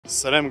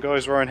Salam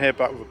guys, Ryan here,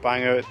 back with a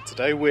banger.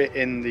 Today we're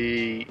in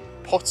the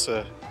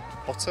pottery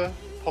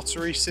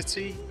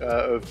city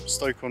of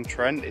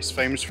Stoke-on-Trent. It's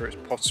famous for its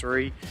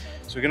pottery.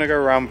 So we're going to go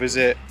around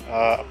visit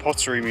a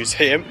pottery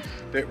museum.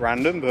 A bit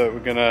random, but we're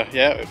going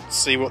to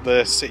see what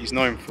the city's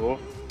known for.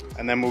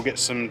 And then we'll get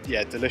some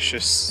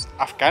delicious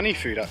Afghani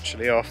food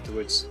actually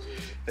afterwards.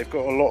 They've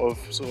got a lot of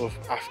sort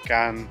of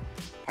Afghan,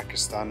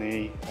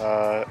 Pakistani,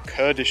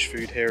 Kurdish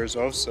food here as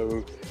well,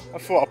 so I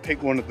thought I'd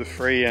pick one of the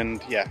three,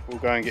 and yeah, we'll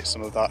go and get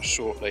some of that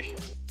shortly.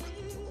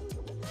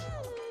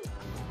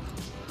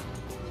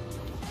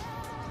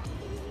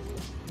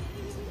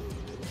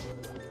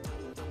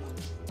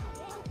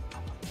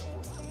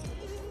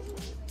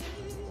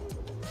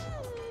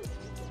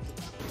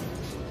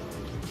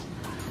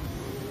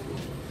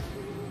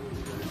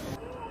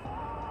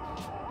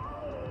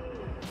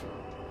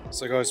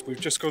 So guys, we've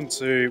just gone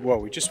to,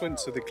 we just went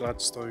to the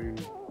Gladstone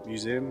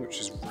Museum, which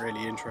is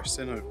really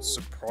interesting,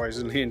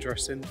 surprisingly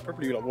interesting.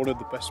 Probably like one of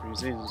the best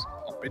museums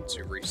I've been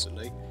to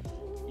recently.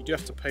 You do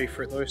have to pay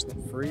for it though, it's not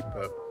free,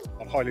 but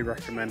I'd highly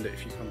recommend it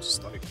if you come to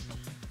Stoke.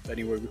 But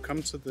anyway, we've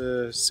come to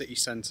the city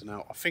centre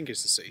now. I think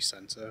it's the city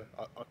centre.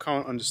 I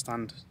can't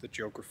understand the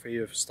geography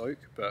of Stoke,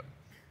 but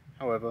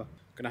however,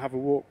 going to have a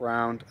walk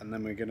around, and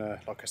then we're going to,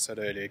 like I said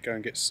earlier, go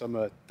and get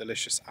some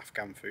delicious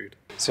Afghan food.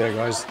 So yeah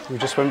guys, we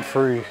just went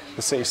through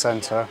the city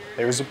centre.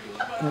 It was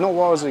not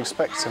what I was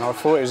expecting. I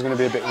thought it was going to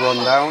be a bit run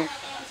down,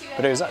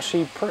 but it was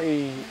actually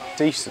pretty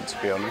decent,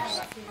 to be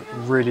honest.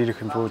 Really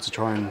looking forward to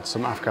trying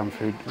some Afghan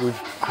food. We've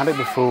had it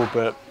before,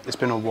 but it's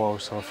been a while,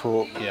 so I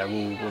thought, yeah,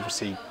 we'll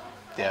obviously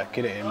get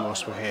it in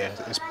whilst we're here.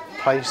 This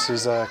place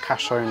is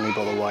cash only,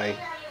 by the way.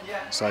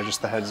 So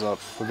just a heads up,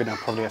 we're going to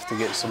probably have to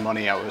get some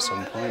money out at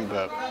some point,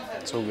 but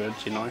it's all good,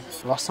 you know.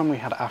 Last time we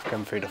had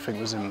Afghan food, I think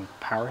it was in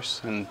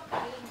Paris, and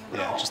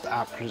yeah, just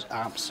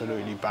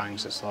absolutely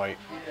bangs. It's like,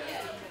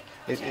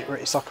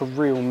 it's like a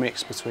real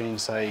mix between,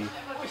 say,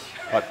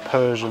 like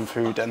Persian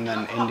food and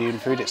then Indian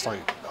food. It's like,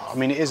 I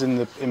mean, it is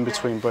in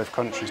between both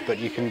countries, but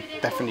you can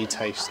definitely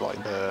taste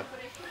like the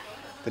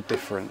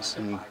difference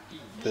and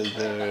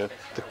the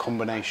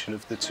combination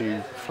of the two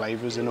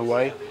flavours in a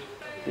way.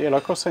 Yeah,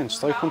 like I was saying,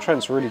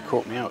 Stoke-on-Trent's really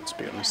caught me out, to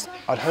be honest.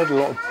 I'd heard a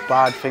lot of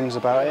bad things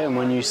about it, and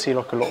when you see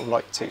like a lot of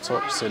like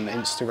TikToks and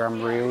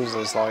Instagram reels,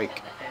 there's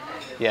like,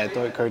 yeah,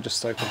 don't go to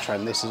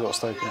Stoke-on-Trent, this is what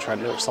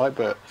Stoke-on-Trent looks like,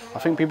 but I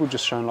think people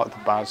just showing like the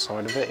bad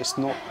side of it. It's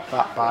not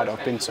that bad.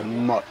 I've been to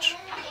much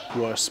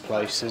worse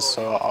places,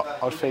 so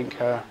I think,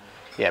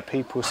 yeah,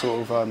 people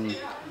sort of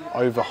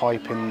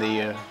overhyping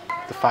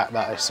the fact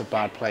that it's a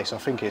bad place. I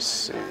think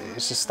it's a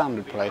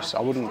standard place.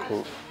 I wouldn't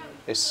call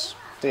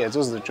it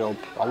does the job.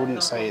 I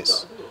wouldn't say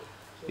it's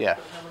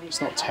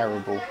not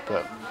terrible,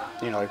 but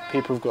you know,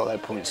 people have got their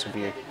points of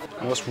view.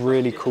 And what's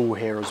really cool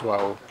here as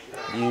well,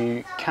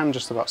 you can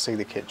just about see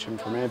the kitchen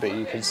from here, but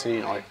you can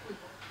see like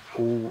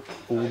all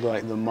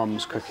like the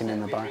mums cooking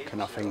in the back,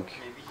 and I think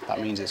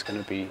that means it's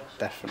going to be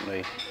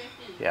definitely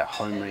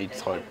homemade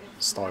type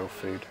style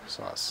food.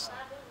 So that's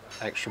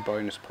extra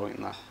bonus point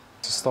in that.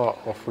 To start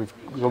off, we've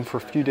gone for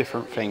a few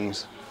different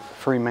things.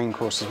 3 main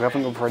courses. We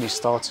haven't gone for any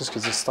starters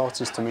because the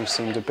starters to me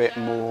seemed a bit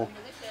more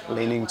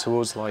leaning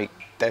towards like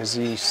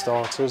desi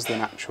starters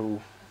than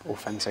actual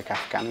authentic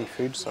Afghani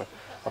food. So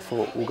I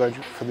thought we'll go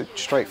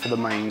straight for the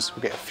mains.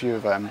 We'll get a few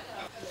of them.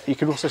 You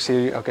can also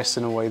see, I guess,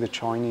 in a way, the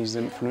Chinese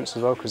influence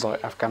as well, because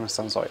like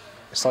Afghanistan's like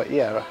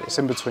it's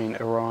in between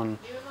Iran,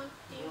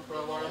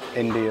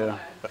 India,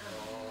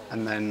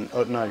 and then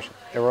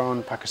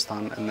Iran,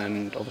 Pakistan, and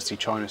then obviously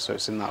China. So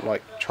it's in that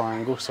like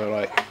triangle. So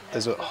like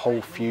there's a whole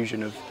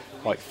fusion of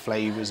like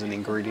flavours and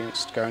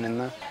ingredients going in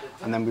there.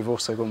 And then we've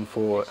also gone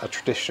for a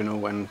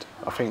traditional, and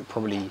I think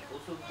probably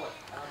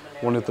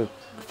one of the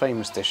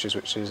famous dishes,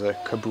 which is a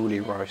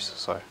Kabuli rice.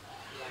 So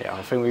yeah,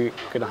 I think we're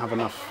going to have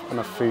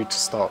enough food to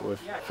start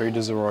with. Food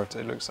has arrived.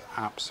 It looks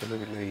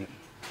absolutely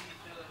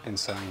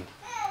insane,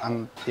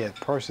 and yeah,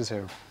 prices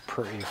here are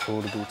pretty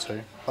affordable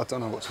too. I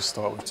don't know what to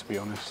start with, to be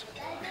honest,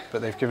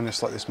 but they've given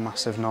us like this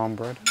massive naan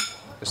bread.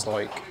 It's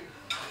like,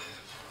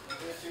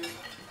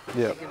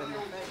 yeah,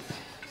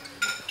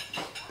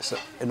 it's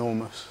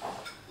enormous,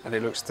 and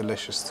it looks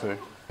delicious too.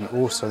 And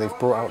also they've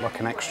brought out like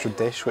an extra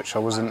dish which I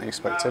wasn't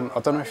expecting. I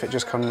don't know if it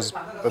just comes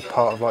as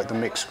part of like the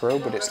mixed grill,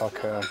 but it's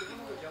like a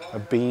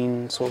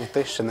bean sort of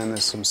dish, and then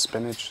there's some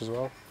spinach as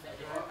well,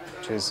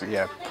 which is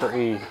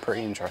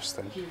pretty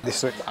interesting.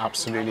 This looks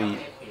absolutely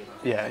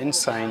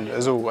insane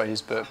as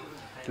always, but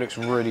it looks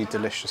really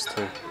delicious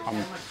too.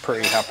 I'm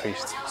pretty happy,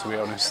 to be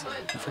honest.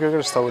 I think I'm going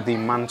to start with the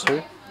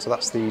mantou. So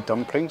that's the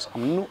dumplings.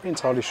 I'm not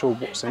entirely sure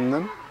what's in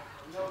them.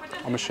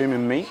 I'm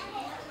assuming meat,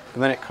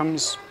 but then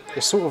it's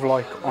sort of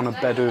like on a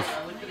bed of,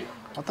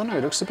 I don't know,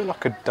 it looks a bit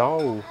like a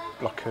dal,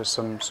 like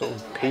some sort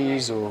of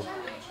peas, or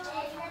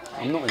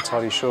I'm not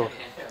entirely sure.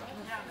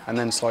 And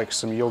then it's like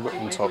some yogurt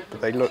on top, but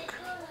they look,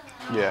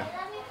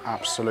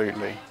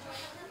 absolutely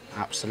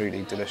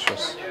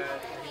delicious.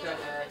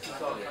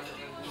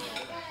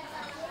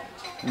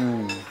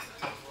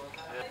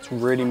 It's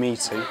really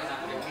meaty.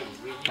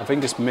 I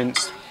think it's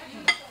minced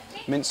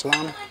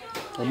lamb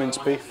or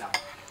minced beef.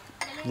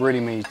 really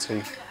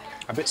meaty,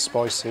 a bit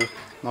spicy,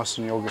 nice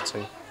and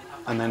yogurty.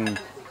 And then,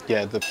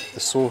 yeah, the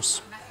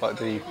sauce,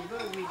 like I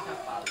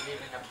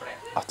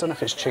don't know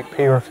if it's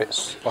chickpea or if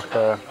it's like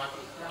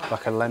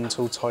a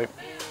lentil type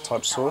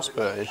sauce,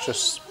 but it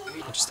just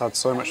adds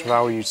so much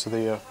value to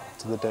the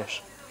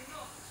dish.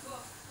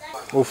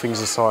 All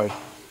things aside,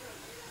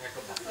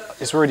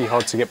 it's really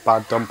hard to get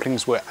bad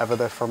dumplings wherever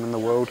they're from in the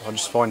world. I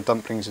just find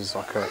dumplings is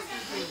like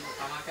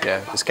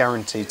it's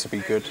guaranteed to be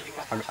good.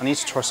 I need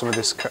to try some of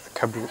this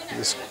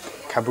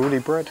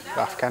Kabuli bread,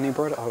 Afghani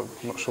bread. I'm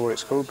not sure what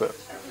it's called, but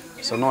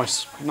it's a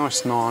nice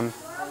naan.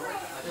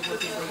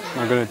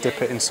 I'm going to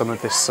dip it in some of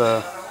this.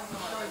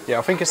 Yeah,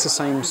 I think it's the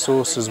same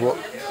sauce as what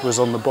was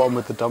on the bottom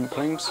with the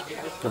dumplings,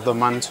 with the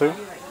mantu,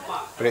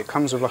 but it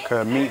comes with like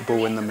a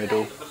meatball in the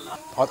middle.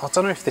 I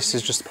don't know if this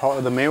is just part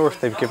of the meal or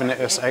if they've given it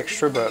us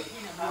extra, but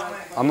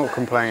I'm not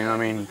complaining. I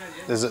mean,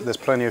 there's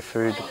plenty of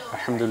food,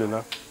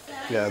 alhamdulillah.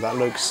 Yeah, that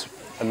looks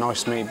a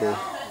nice meatball.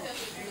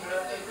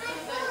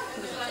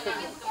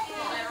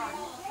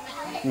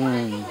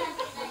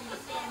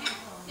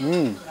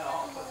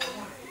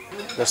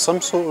 There's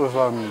some sort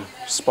of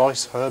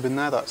spice herb in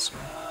there that's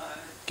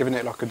giving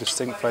it like a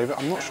distinct flavour.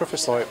 I'm not sure if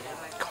it's like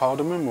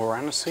cardamom or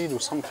aniseed or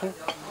something.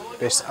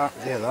 But it's,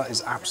 yeah, that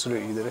is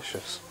absolutely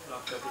delicious.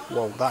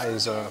 Well, that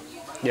is,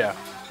 yeah,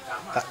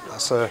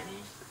 that's a,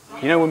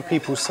 you know when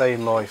people say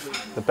in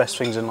life, the best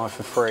things in life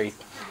are free,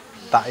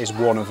 that is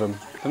one of them.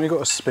 Then we've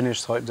got a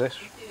spinach type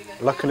dish.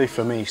 Luckily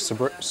for me,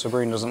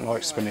 Sabrina doesn't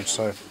like spinach,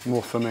 so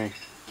more for me.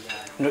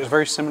 You know, it's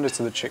very similar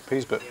to the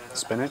chickpeas, but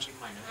spinach.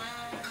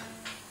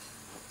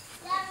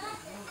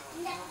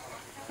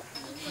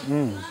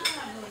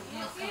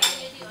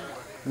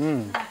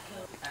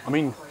 I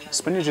mean,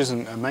 spinach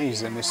isn't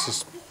amazing,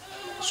 it's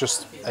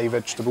just a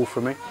vegetable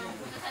for me.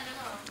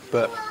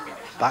 But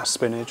that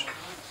spinach,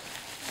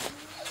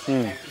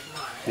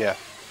 yeah,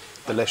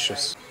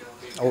 delicious.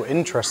 Oh,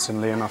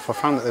 interestingly enough, I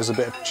found that there's a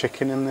bit of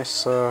chicken in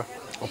this, I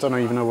don't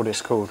even know what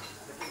it's called.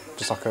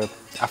 Just like a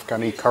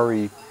Afghani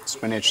curry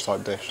spinach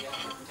type dish.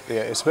 But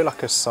yeah, it's a bit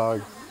like a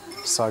sag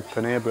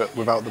paneer, but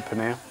without the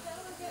paneer.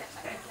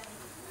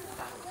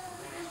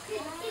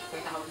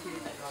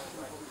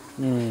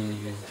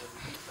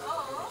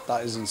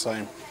 That is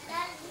insane.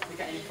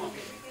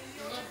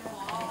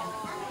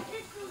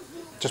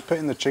 Just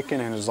putting the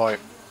chicken in has like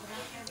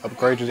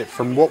upgraded it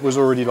from what was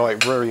already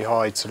like very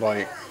high to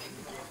like,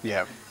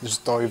 yeah,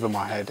 just over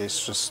my head.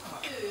 It's just,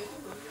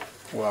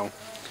 well,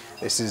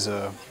 this is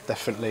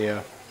definitely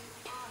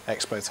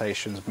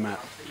expectations met,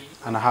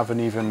 and I haven't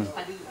eaten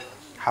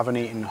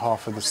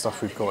half of the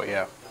stuff we've got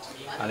yet,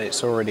 and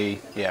it's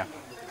already, yeah,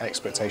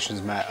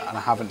 expectations met, and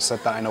I haven't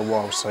said that in a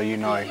while, so you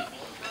know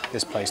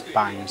this place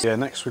bangs. Yeah,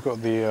 next we've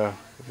got the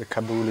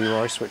Kabuli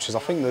rice, which is I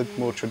think the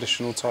more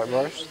traditional type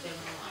rice.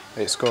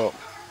 It's got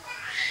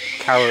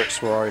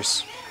carrots,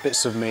 rice,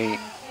 bits of meat.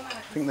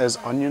 I think there's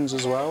onions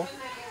as well.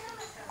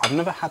 I've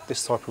never had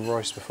this type of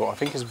rice before. I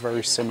think it's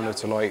very similar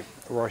to like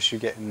the rice you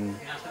get in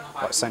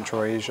like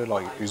Central Asia,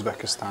 like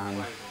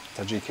Uzbekistan,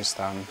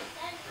 Tajikistan,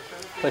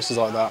 places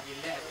like that.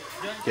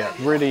 Yeah,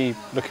 really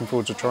looking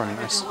forward to trying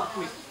this.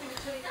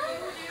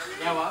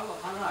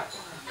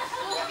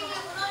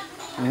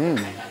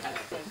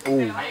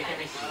 Ooh.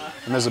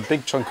 And there's a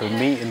big chunk of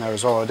meat in there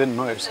as well. I didn't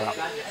notice that.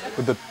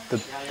 But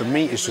the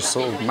meat is just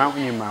sort of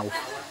melting in your mouth.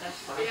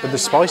 But the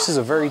spices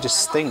are very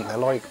distinct. They're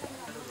like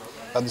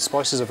the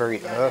spices are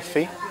very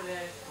earthy.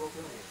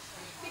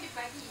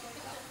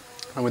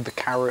 And with the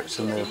carrots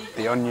and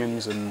the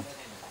onions and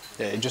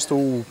yeah, it just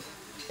all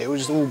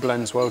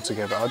blends well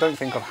together. I don't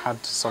think I've had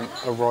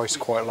a rice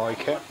quite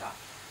like it.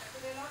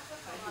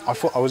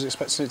 I was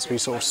expecting it to be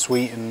sort of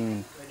sweet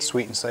and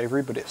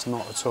savoury, but it's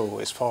not at all.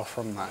 It's far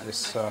from that.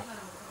 It's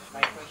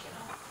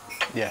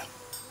yeah,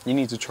 you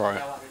need to try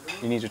it.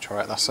 You need to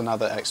try it. That's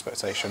another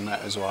expectation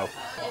met as well.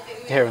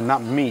 Here, and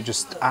that meat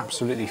just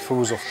absolutely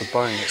falls off the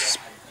bone. It's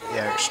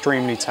yeah,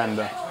 extremely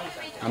tender,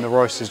 and the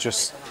rice is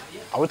just,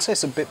 I would say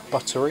it's a bit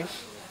buttery,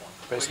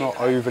 but it's not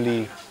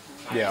overly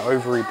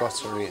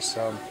buttery. It's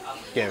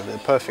yeah, the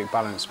perfect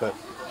balance. But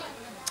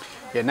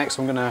yeah,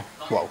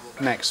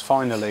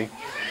 finally,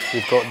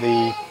 we've got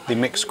the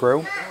mixed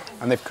grill,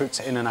 and they've cooked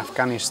it in an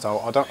Afghani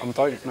style. I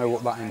don't know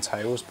what that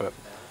entails, but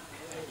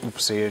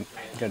obviously I'm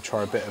going to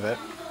try a bit of it.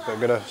 But I'm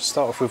going to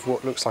start off with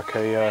what looks like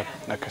a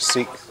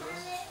Sikh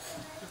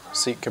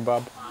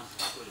kebab.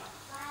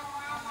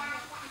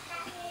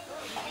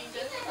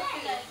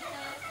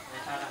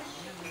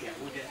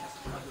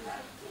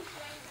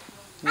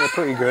 Yeah,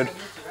 pretty good.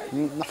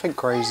 Nothing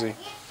crazy.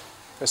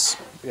 It's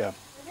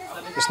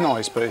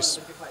nice, but it's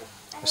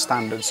a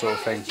standard sort of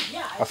thing.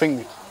 I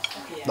think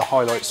the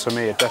highlights for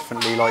me are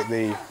definitely like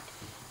the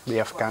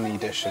Afghani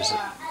dishes.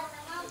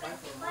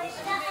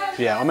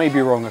 Yeah, I may be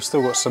wrong. I've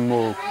still got some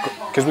more,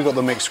 because we got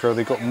the mixed grill.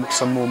 They've got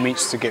some more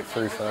meats to get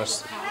through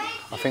first.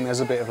 I think there's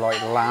a bit of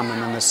like lamb,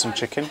 and then there's some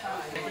chicken.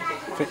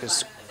 I think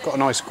it's got a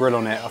nice grill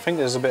on it. I think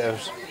there's a bit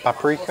of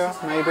paprika,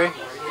 maybe.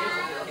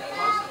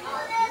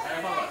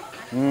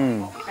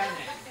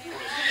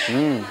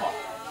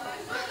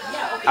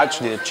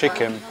 Actually, the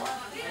chicken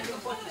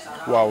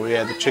well,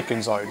 yeah, the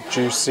chicken's like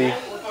juicy,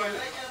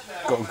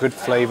 got a good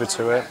flavour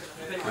to it,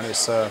 and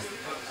it's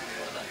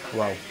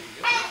well,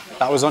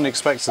 that was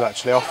unexpected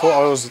actually. I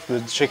thought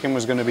the chicken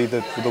was going to be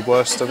the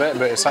worst of it,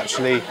 but it's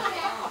actually,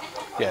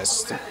 yeah,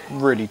 it's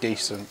really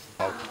decent.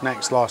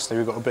 Next, lastly,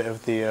 we've got a bit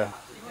of the,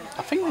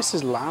 I think this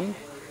is lamb.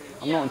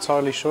 I'm not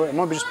entirely sure. It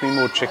might just be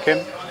more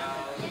chicken,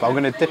 but I'm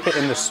going to dip it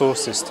in the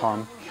sauce this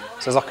time.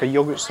 So there's like a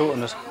yogurt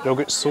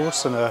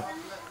sauce and a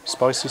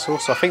spicy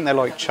sauce. So I think they're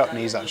like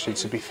chutneys actually,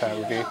 to be fair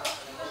with you.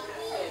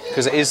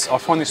 Because it is, I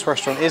find this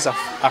restaurant is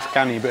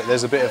Afghani, but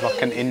there's a bit of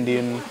like an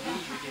Indian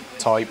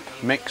type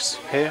mix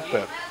here.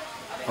 But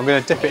I'm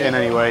going to dip it in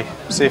anyway,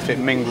 see if it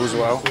mingles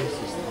well.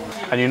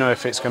 And you know,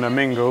 if it's going to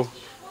mingle,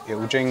 it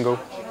will jingle.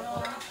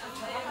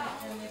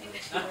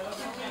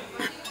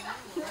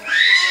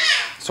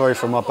 Sorry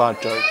for my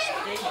bad jokes,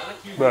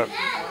 but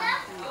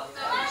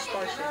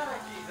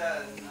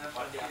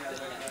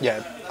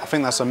yeah, I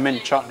think that's a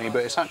mint chutney,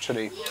 but it's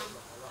actually,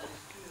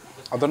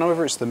 I don't know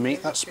whether it's the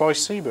meat that's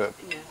spicy, but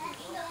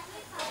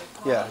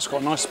yeah, it's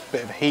got a nice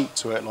bit of heat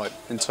to it, like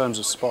in terms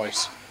of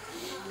spice.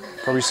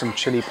 Probably some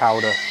chili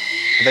powder.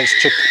 But it's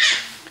chicken.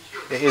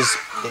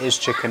 It is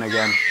chicken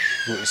again.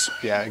 It's,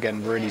 yeah,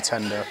 again, really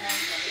tender,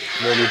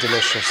 really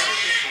delicious.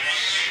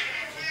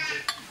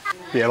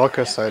 Yeah, like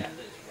I said,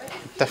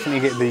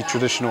 definitely get the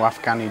traditional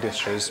Afghani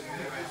dishes.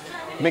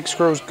 Mixed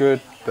grill's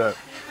good, but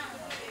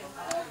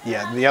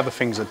yeah, the other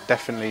things are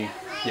definitely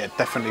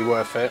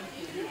worth it.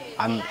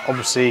 And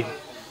obviously,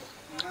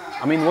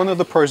 I mean, one of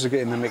the pros of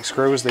getting the mixed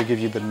grill is they give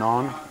you the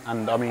naan.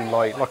 And I mean,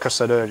 like I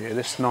said earlier,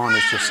 this naan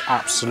is just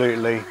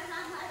absolutely,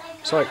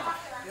 it's like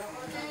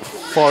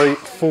 4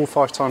 or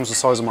 5 times the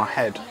size of my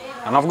head.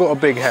 And I've got a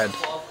big head.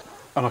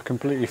 And I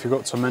completely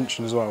forgot to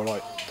mention as well,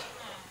 like,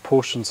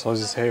 portion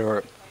sizes here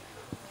are,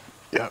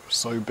 yeah,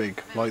 so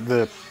big. Like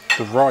the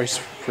rice,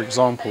 for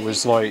example,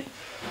 is like,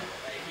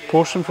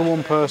 portion for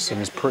one person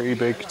is pretty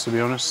big, to be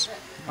honest.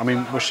 I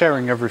mean, we're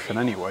sharing everything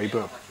anyway,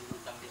 but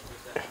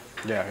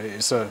yeah,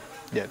 it's a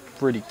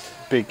really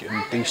big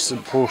and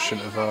decent portion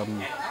of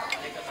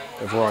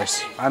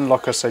rice. And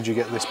like I said, you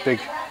get this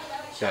big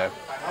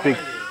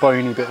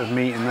bony bit of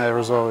meat in there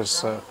as well.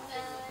 It's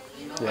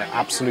yeah,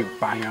 absolute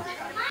banger.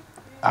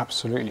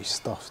 Absolutely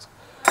stuffed.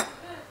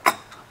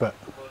 But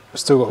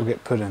still got to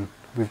get pudding.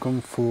 We've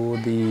gone for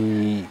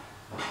the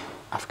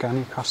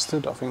Afghani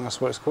custard, I think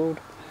that's what it's called.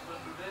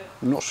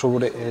 I'm not sure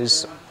what it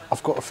is.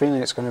 I've got a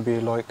feeling it's going to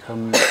be like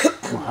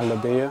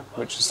mahalabiya,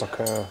 which is like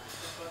a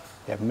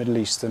Middle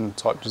Eastern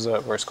type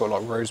dessert where it's got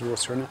like rose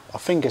water in it. I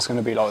think it's going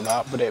to be like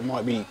that, but it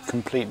might be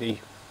completely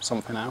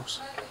something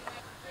else.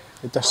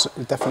 It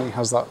definitely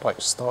has that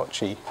like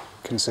starchy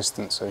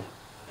consistency.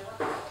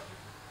 But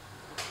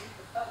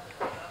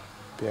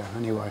yeah,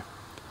 anyway.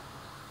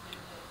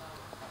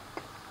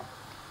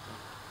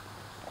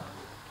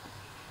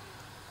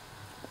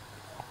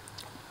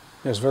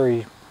 It's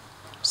very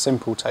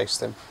simple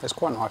tasting. It's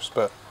quite nice,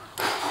 but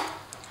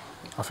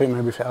I think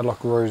maybe if it had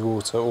like rose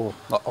water or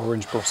like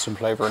orange blossom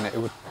flavour in it, it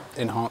would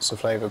enhance the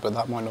flavour, but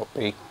that might not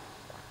be,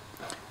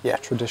 yeah,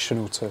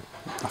 traditional to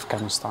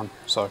Afghanistan.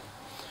 So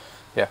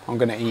yeah, I'm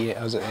going to eat it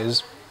as it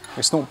is.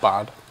 It's not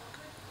bad,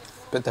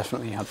 but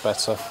definitely had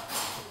better.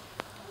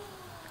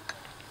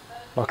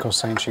 Like I was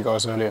saying to you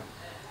guys earlier,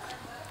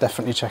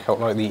 definitely check out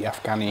like the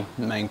Afghani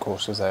main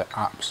courses. They're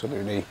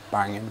absolutely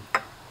banging.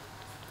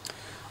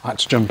 I had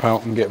to jump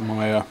out and get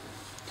my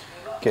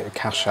get a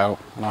cash out,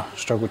 and I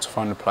struggled to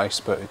find a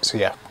place, but it's,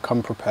 yeah,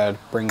 come prepared,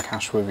 bring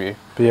cash with you.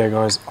 But yeah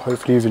guys,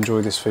 hopefully you've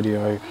enjoyed this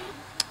video.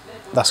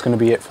 That's going to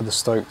be it for the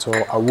Stoke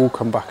tour. I will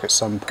come back at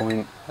some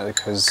point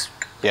because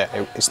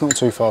yeah, it's not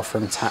too far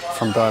from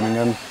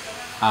Birmingham,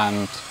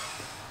 and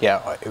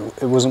yeah,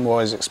 it wasn't what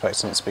I was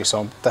expecting it to be,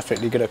 so I'm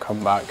definitely going to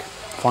come back,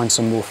 find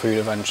some more food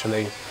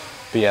eventually.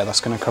 But yeah,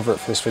 that's going to cover it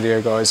for this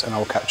video guys, and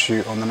I'll catch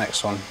you on the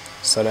next one.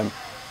 Salam.